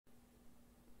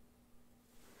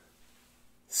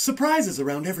Surprises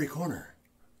around every corner,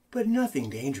 but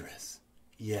nothing dangerous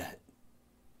yet.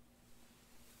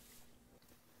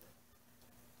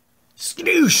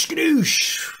 Skadoosh,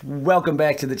 skadoosh. Welcome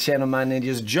back to the channel, my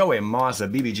ninjas. Joey Moss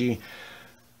of BBG.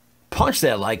 Punch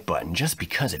that like button just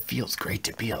because it feels great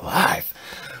to be alive.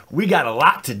 We got a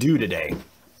lot to do today.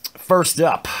 First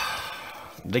up,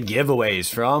 the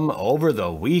giveaways from over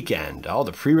the weekend. All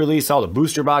the pre-release, all the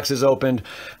booster boxes opened.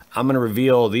 I'm going to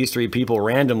reveal these three people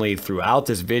randomly throughout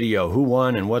this video, who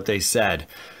won and what they said.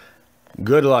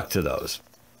 Good luck to those.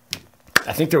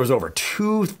 I think there was over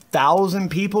 2,000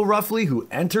 people roughly who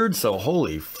entered, so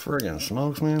holy friggin'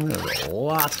 smokes, man, that is a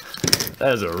lot.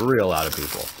 That is a real lot of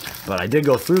people. But I did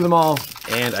go through them all,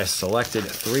 and I selected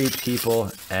 3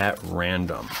 people at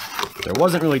random. There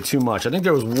wasn't really too much. I think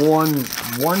there was one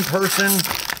person.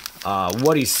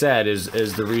 What he said is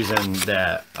the reason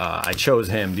that I chose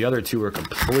him. The other 2 were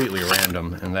completely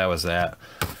random, and that was that.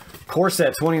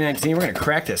 Corset 2019, we're going to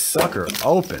crack this sucker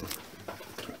open.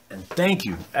 And thank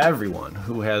you, everyone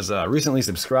who has recently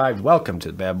subscribed. Welcome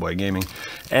to Bad Boy Gaming.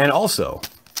 And also,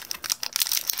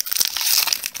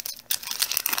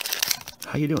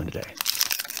 how you doing today?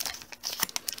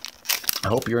 I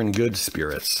hope you're in good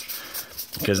spirits,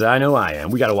 because I know I am.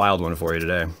 We got a wild one for you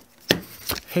today.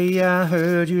 Hey, I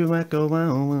heard you might go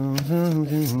wild.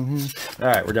 All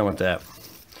right, we're done with that.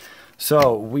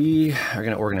 So we are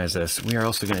going to organize this. We are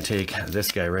also going to take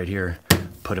this guy right here,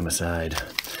 put him aside.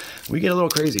 We get a little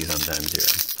crazy sometimes here.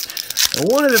 And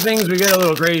one of the things we get a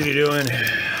little crazy doing,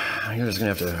 you're just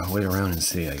going to have to wait around and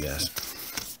see, I guess.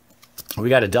 We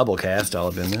got a double cast all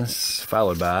up in this,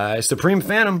 followed by Supreme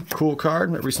Phantom, cool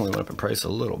card. That recently went up in price a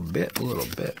little bit,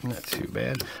 not too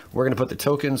bad. We're going to put the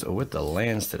tokens with the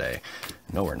lands today.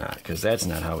 No, we're not, because that's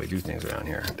not how we do things around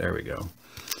here. There we go.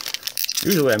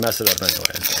 Usually I mess it up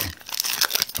anyway. So.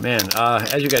 Man,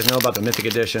 as you guys know about the Mythic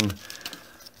Edition,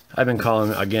 I've been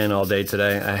calling again all day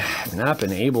today. I have not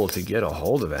been able to get a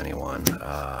hold of anyone.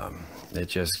 It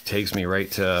just takes me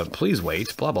right to, please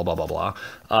wait, blah, blah, blah, blah, blah.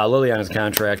 Liliana's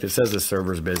contract, it says the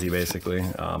server's busy, basically.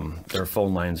 Their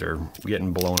phone lines are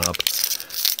getting blown up.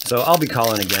 So I'll be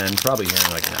calling again, probably here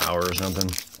in like an hour or something.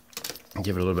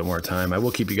 Give it a little bit more time. I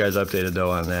will keep you guys updated,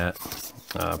 though, on that.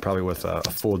 Probably with a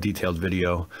full detailed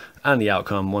video on the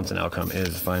outcome, once an outcome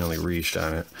is finally reached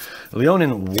on it.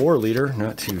 Leonin War Leader,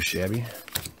 not too shabby.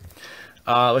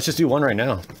 Let's just do one right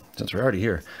now, since we're already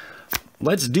here.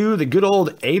 Let's do the good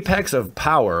old Apex of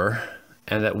Power,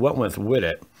 and that what went with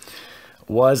it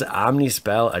was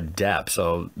Omnispell Adept.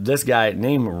 So this guy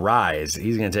named Rise,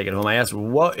 he's going to take it home. I asked,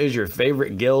 what is your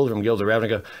favorite guild from Guilds of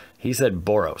Ravnica? He said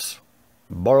Boros.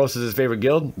 Boros is his favorite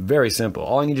guild. Very simple.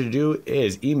 All I need you to do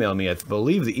is email me. I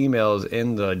believe the email is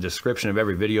in the description of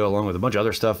every video, along with a bunch of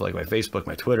other stuff like my Facebook,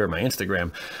 my Twitter, my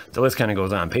Instagram. The list kind of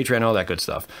goes on. Patreon, all that good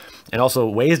stuff. And also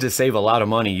ways to save a lot of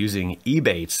money using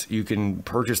Ebates. You can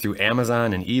purchase through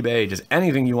Amazon and eBay, just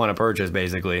anything you want to purchase,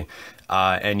 basically.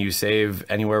 And you save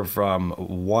anywhere from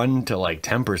 1 to like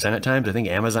 10% at times. I think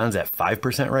Amazon's at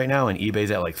 5% right now, and eBay's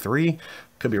at like 3%.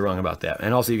 Could be wrong about that.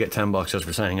 And also you get $10 just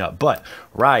for signing up. But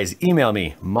Rise, email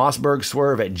me,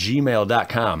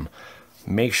 mossbergswerve@gmail.com.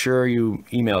 Make sure you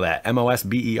email that,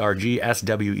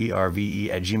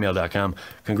 MOSBERGSWERVE@gmail.com.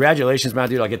 Congratulations, my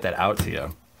dude. I'll get that out to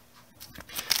you.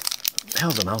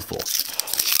 Hell's a mouthful.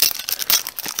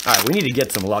 All right, we need to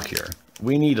get some luck here.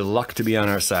 We need luck to be on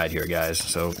our side here, guys.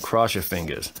 So cross your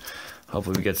fingers.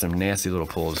 Hopefully we get some nasty little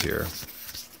pulls here.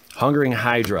 Hungering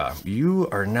Hydra. You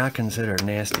are not considered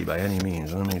nasty by any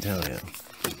means, let me tell you.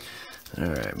 All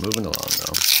right, moving along,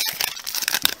 though.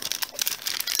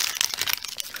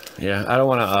 Yeah, I don't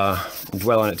want to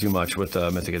dwell on it too much with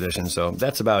Mythic Edition, so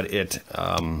that's about it.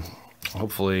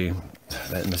 Hopefully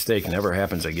that mistake never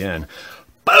happens again.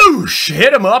 Boosh!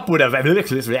 Hit him up with a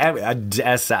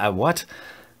what?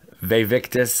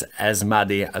 Vivictus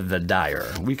Asmadi the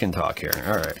Dyer. We can talk here.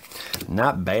 All right,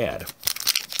 not bad.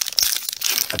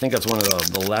 I think that's one of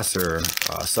the lesser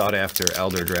sought-after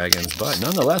Elder Dragons, but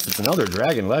nonetheless, it's an Elder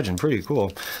Dragon legend. Pretty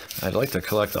cool. I'd like to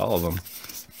collect all of them.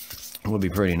 It would be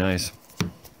pretty nice.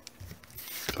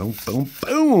 Boom, boom,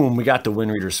 boom! We got the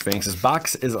Wind Reader Sphinx. This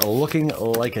box is looking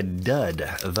like a dud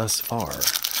thus far.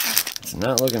 It's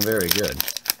not looking very good.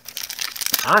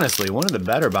 Honestly, one of the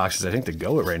better boxes I think to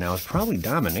go with right now is probably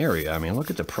Dominaria. I mean,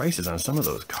 look at the prices on some of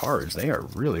those cards. They are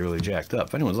really, really jacked up.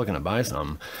 If anyone's looking to buy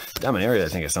some, Dominaria I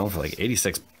think is selling for like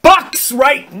 86 bucks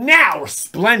right now.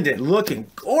 Splendid, looking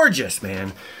gorgeous,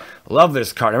 man. Love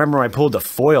this card. I remember when I pulled the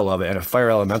foil of it and a Fire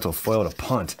Elemental foil to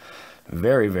punt.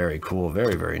 Very, very cool.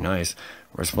 Very, very nice.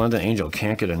 Resplendent Angel,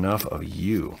 can't get enough of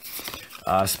you.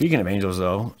 Speaking of angels,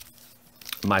 though,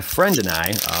 my friend and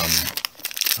I,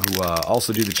 who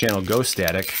also do the channel Ghost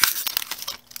Static,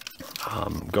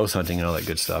 ghost hunting and all that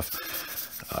good stuff.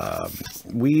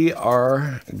 We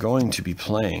are going to be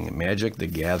playing Magic the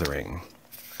Gathering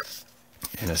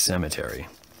in a cemetery.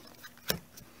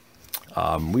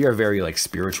 We are very like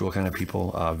spiritual kind of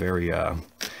people, very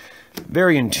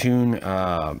in tune,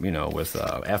 you know, with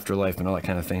afterlife and all that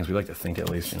kind of things. We like to think, at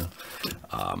least, you know.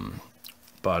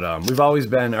 But we've always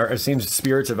been, it seems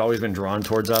spirits have always been drawn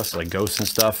towards us, like ghosts and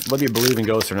stuff. Whether you believe in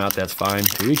ghosts or not, that's fine.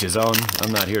 To each his own.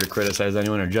 I'm not here to criticize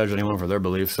anyone or judge anyone for their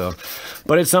beliefs. So,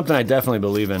 but it's something I definitely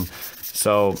believe in.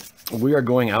 So we are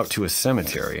going out to a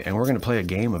cemetery, and we're going to play a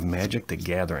game of Magic the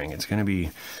Gathering. It's going to be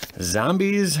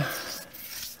zombies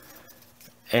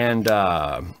and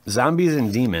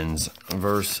demons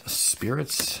versus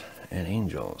spirits and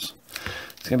angels.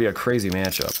 It's going to be a crazy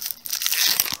matchup.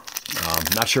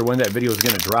 Not sure when that video is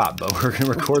going to drop, but we're going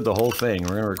to record the whole thing. We're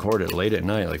going to record it late at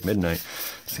night, like midnight.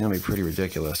 It's going to be pretty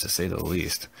ridiculous, to say the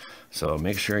least. So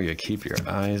make sure you keep your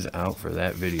eyes out for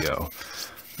that video.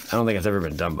 I don't think it's ever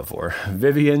been done before.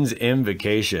 Vivian's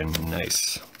Invocation.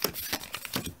 Nice.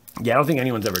 Yeah, I don't think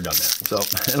anyone's ever done that. So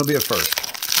it'll be a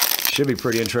first. Should be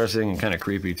pretty interesting and kind of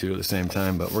creepy, too, at the same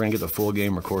time. But we're going to get the full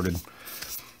game recorded.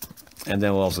 And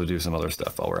then we'll also do some other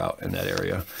stuff while we're out in that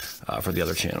area for the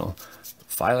other channel.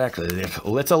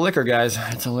 It's a liquor, guys.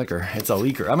 It's a liquor. It's a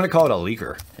leaker. I'm going to call it a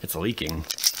leaker. It's leaking.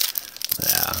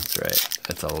 Yeah, that's right.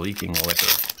 It's a leaking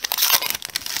liquor.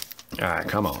 All right,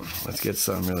 come on. Let's get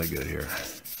something really good here.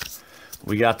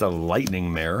 We got the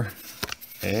Lightning Mare.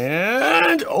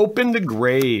 And Open the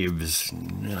Graves.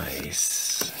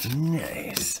 Nice.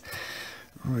 Nice.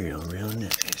 Real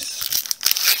nice.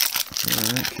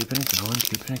 All right, keeping it going,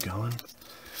 keeping it going.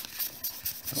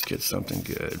 Let's get something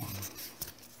good.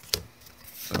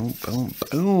 Boom, boom,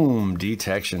 boom.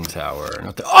 Detection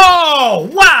Tower. Oh,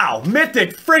 wow!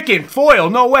 Mythic freaking foil.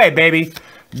 No way, baby.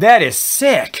 That is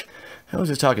sick. I was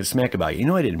just talking smack about you. You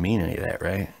know I didn't mean any of that,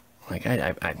 right? Like,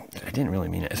 I didn't really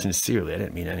mean it. Sincerely, I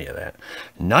didn't mean any of that.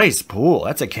 Nice pool.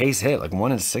 That's a case hit. Like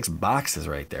 1 in 6 boxes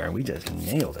right there. We just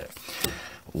nailed it.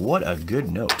 What a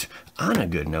good note. On a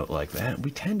good note like that,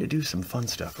 we tend to do some fun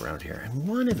stuff around here. And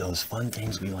one of those fun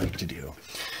things we like to do,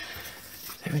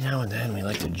 every now and then we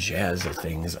like to jazz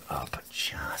things up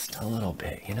just a little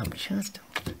bit, you know, just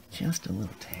a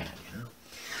little tad, you know.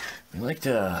 We like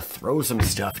to throw some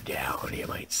stuff down, you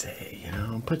might say, you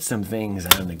know, put some things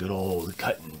on the good old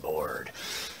cutting board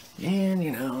and,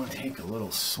 you know, take a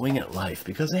little swing at life,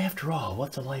 because after all,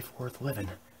 what's a life worth living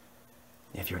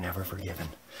if you're never forgiven?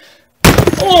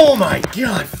 Oh my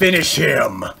God, finish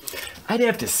him! I'd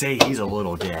have to say he's a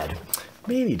little dead,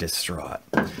 maybe distraught.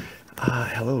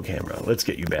 Hello, camera. Let's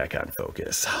get you back on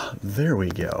focus. There we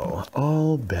go.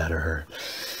 All better.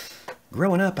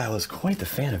 Growing up, I was quite the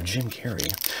fan of Jim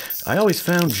Carrey. I always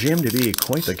found Jim to be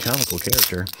quite the comical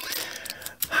character,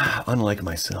 unlike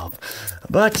myself.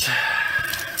 But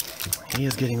he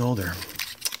is getting older,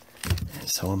 and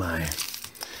so am I.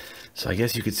 So I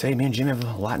guess you could say me and Jim have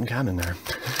a lot in common there.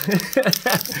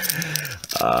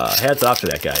 Hats off to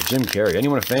that guy, Jim Carrey.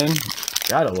 Anyone a fan?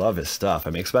 Gotta love his stuff.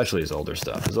 I mean, especially his older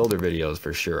stuff. His older videos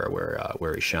for sure are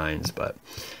where he shines, but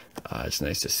it's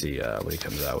nice to see what he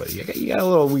comes out with. You got a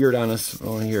little weird on us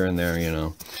here and there, you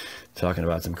know, talking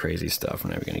about some crazy stuff. We're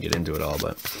never going to get into it all,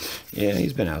 but yeah,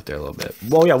 he's been out there a little bit.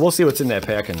 Well, yeah, we'll see what's in that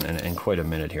pack in quite a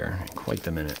minute here. Quite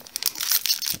the minute.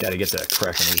 Got to get that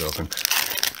cracking these open.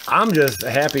 I'm just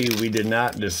happy we did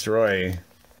not destroy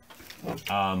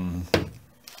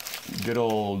good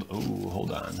old, oh,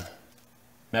 hold on,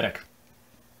 Medic.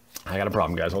 I got a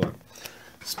problem, guys. Hold on.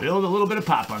 Spilled a little bit of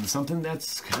pop on something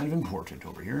that's kind of important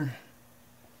over here.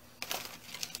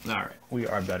 All right, we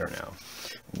are better now.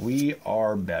 We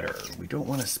are better. We don't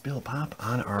want to spill pop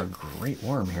on our great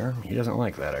worm here. He doesn't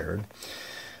like that, I heard.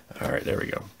 All right, there we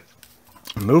go.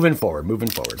 Moving forward, moving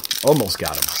forward. Almost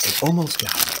got him. It almost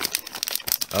got him.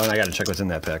 Oh, and I got to check what's in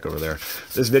that pack over there.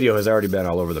 This video has already been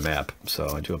all over the map,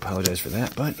 so I do apologize for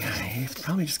that, but you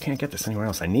probably just can't get this anywhere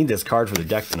else. I need this card for the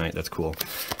deck tonight. That's cool.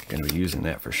 Going to be using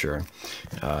that for sure.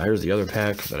 Here's the other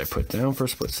pack that I put down for a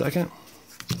split second.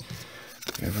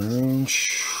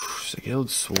 Skilled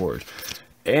Sword.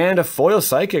 And a foil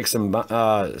Psychic. Why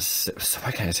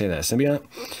can't I say that? Symbiont.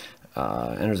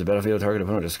 Enters the battlefield. Target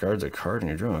opponent discards a card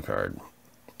and you draw a card.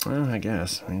 Well, I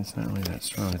guess. I mean, it's not really that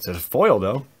strong. It's a foil,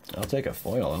 though. I'll take a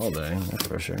foil all day, that's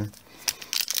for sure.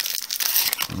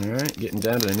 All right, getting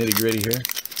down to the nitty-gritty here.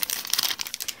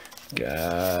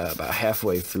 Got about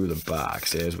halfway through the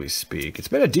box as we speak. It's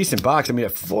been a decent box. I mean, a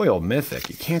foil mythic.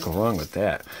 You can't go wrong with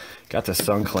that. Got the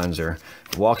Sun Cleanser.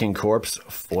 Walking Corpse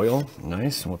foil.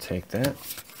 Nice, we'll take that.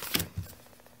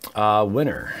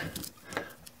 Winner.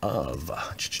 of,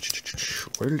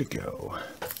 where did it go?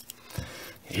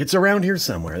 It's around here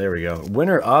somewhere. There we go.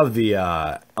 Winner of the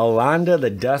Alanda the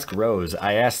Dusk Rose.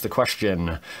 I asked the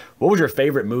question, what was your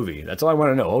favorite movie? That's all I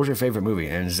want to know. What was your favorite movie?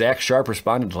 And Zach Sharp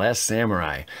responded, Last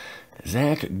Samurai.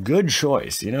 Zach, good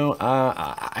choice. You know,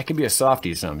 I can be a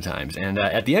softie sometimes. And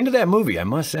at the end of that movie, I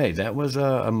must say, that was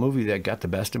a movie that got the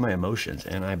best of my emotions.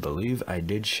 And I believe I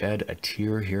did shed a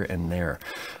tear here and there.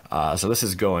 So this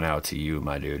is going out to you,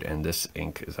 my dude. And this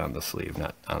ink is on the sleeve,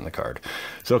 not on the card.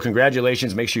 So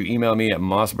congratulations. Make sure you email me at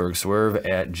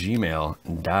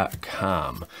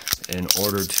mossbergswerve@gmail.com in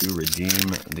order to redeem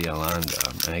the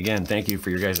Alanda. And again, thank you for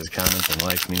your guys' comments and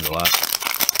likes. It means a lot.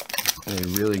 They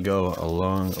really go a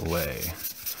long way,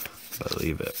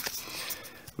 believe it.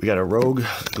 We got a Rogue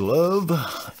Glove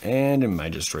and a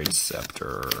Magistrate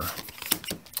Scepter.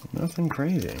 Nothing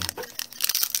crazy.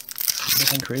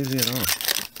 Nothing crazy at all.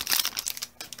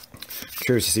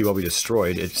 Curious to see what we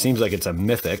destroyed. It seems like it's a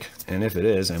Mythic, and if it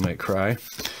is, I might cry.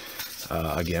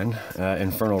 Again,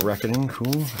 Infernal Reckoning,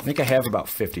 cool. I think I have about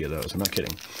 50 of those, I'm not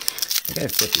kidding. I think I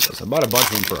have 50 of those. I bought a bunch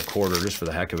of them for a quarter just for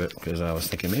the heck of it, because I was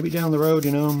thinking maybe down the road,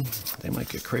 you know, they might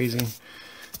get crazy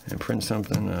and print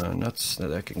something nuts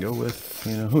that I can go with,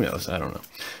 you know, who knows, I don't know.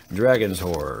 Dragon's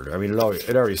Horde, I mean,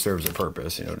 it already serves a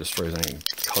purpose, you know, destroys any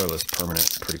colorless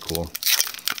permanent, pretty cool.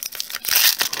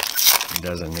 It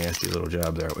does a nasty little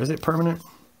job there. Is it permanent?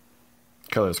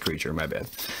 Colorless creature, my bad.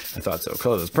 I thought so.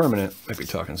 Colorless permanent, might be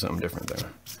talking something different there.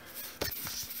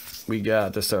 We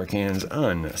got the Sarkhan's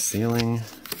Unsealing.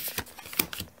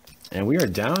 And we are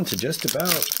down to just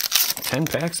about 10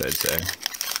 packs, I'd say.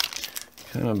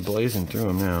 Kind of blazing through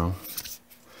them now.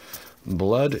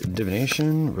 Blood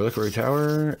Divination, Reliquary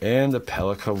Tower, and the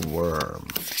Pelika Worm.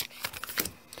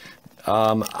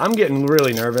 I'm getting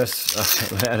really nervous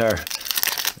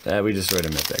that we destroyed a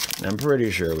Mythic. I'm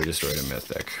pretty sure we destroyed a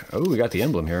Mythic. Oh, we got the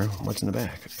emblem here. What's in the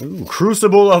back? Ooh,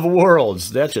 Crucible of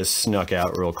Worlds. That just snuck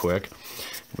out real quick.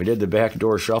 We did the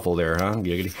backdoor shuffle there, huh?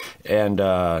 Giggity. And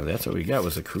that's what we got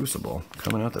was a Crucible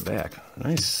coming out the back.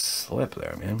 Nice slip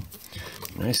there, man.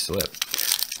 Nice slip.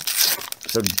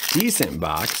 So decent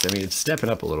box. I mean, it's stepping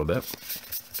up a little bit.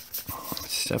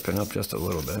 Stepping up just a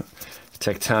little bit.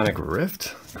 Tectonic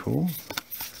Rift. Cool.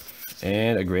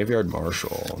 And a Graveyard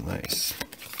Marshal. Nice.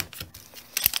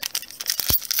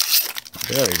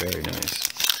 Very, very nice.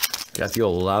 Got the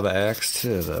old Lava Axe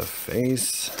to the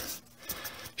face.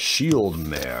 Shield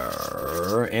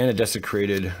Mare, and a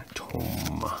Desecrated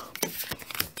Tome.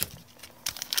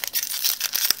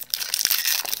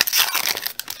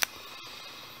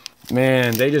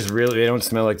 Man, they don't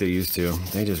smell like they used to.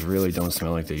 They just really don't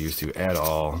smell like they used to at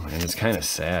all. And it's kind of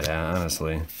sad,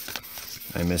 honestly.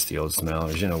 I miss the old smell.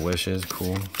 Regina Wishes,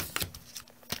 cool.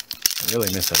 I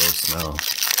really miss that old smell.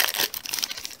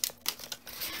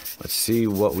 Let's see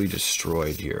what we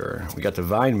destroyed here. We got the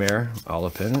Vine Mare, all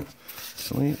up in it.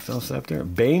 Sweet, else up there.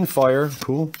 Banefire,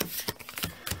 cool.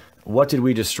 What did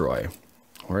we destroy?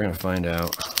 We're gonna find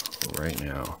out right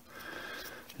now.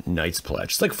 Knight's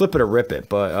Pledge. It's like Flip It or Rip It,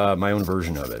 but my own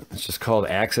version of it. It's just called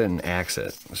Axe It and Axe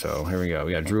It. So here we go.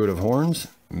 We got Druid of Horns,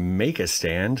 Make a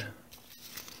Stand,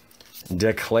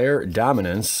 Declare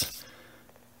Dominance,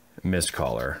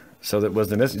 Mistcaller. So that was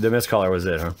the Mistcaller was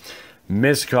it, huh?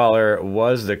 Mistcaller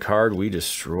was the card we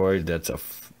destroyed. That's a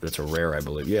rare, I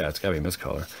believe. Yeah, it's gotta be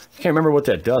Mistcaller. I can't remember what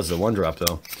that does, the one drop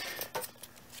though.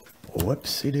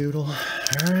 Whoopsie doodle.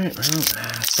 Alright, well,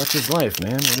 such is life,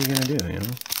 man. What are you gonna do, you know?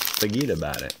 Forget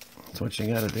about it. That's what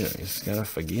you gotta do. You just gotta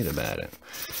forget about it.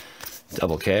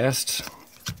 Double cast.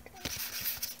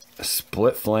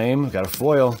 Split Flame. Got a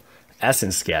foil.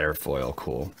 Essence Scatter foil.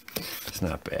 Cool. It's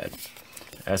not bad.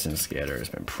 Essence Scatter has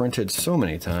been printed so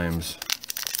many times.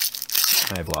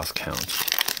 I've lost count.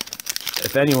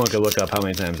 If anyone could look up how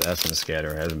many times Essence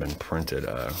Scatter has been printed,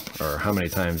 or how many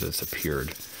times it's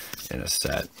appeared in a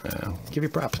set, give you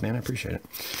props, man. I appreciate it.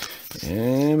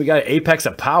 And we got Apex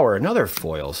of Power, another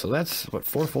foil. So that's, what,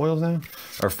 4 foils now?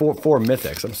 Or 4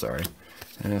 mythics, I'm sorry.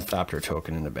 And a Thopter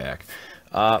token in the back.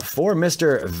 For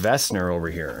Mr. Vesner over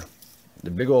here. The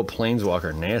big old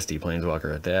Planeswalker, nasty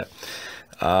Planeswalker at that.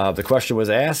 The question was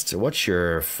asked, what's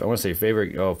your, I want to say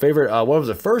favorite, what was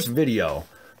the first video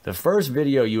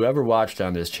you ever watched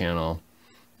on this channel?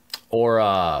 Or,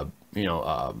 how'd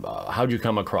you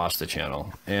come across the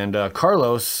channel? And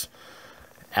Carlos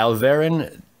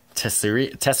Alvarin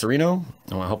Tesserino,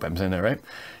 oh, I hope I'm saying that right.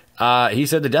 He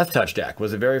said the Death Touch deck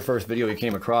was the very first video he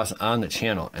came across on the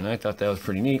channel, and I thought that was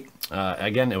pretty neat.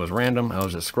 Again, it was random. I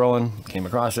was just scrolling, came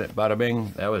across it, bada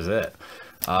bing, that was it.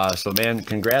 So man,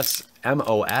 congrats,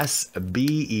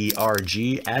 MOSBERGSWERVE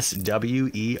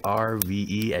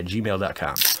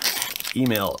 @gmail.com.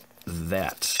 Email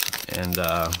that. And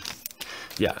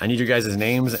yeah, I need your guys'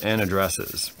 names and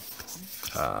addresses.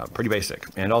 Pretty basic.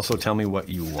 And also tell me what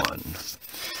you won.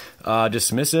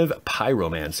 Dismissive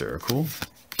Pyromancer. Cool.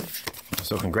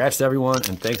 So congrats to everyone,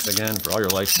 and thanks again for all your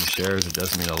likes and shares. It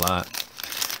does mean a lot.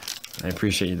 I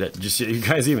appreciate that. Just you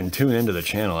guys even tune into the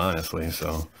channel, honestly.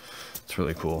 So it's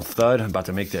really cool. Thud, I'm about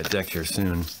to make that deck here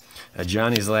soon.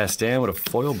 Johnny's Last Stand with a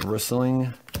foil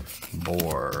bristling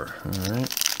boar. All right.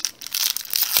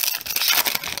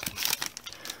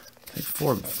 I think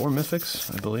four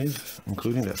mythics, I believe,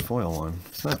 including that foil one.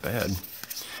 It's not bad.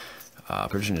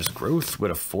 Prodigious Growth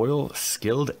with a foil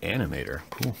skilled animator.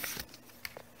 Cool.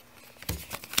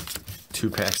 2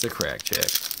 packs of Crack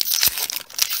Jack.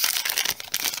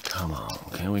 Come on,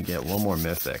 can we get one more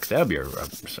mythic? That would be a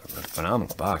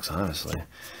phenomenal box, honestly.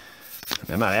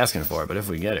 I'm not asking for it, but if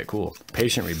we get it, cool.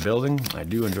 Patient Rebuilding. I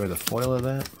do enjoy the foil of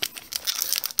that.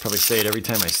 Probably say it every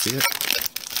time I see it.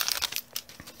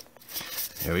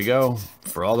 Here we go.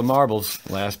 For all the marbles,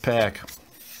 last pack.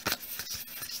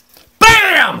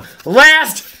 BAM!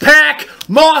 Last pack!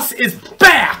 Moss is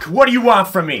back! What do you want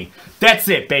from me? That's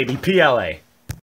it, baby. PLA.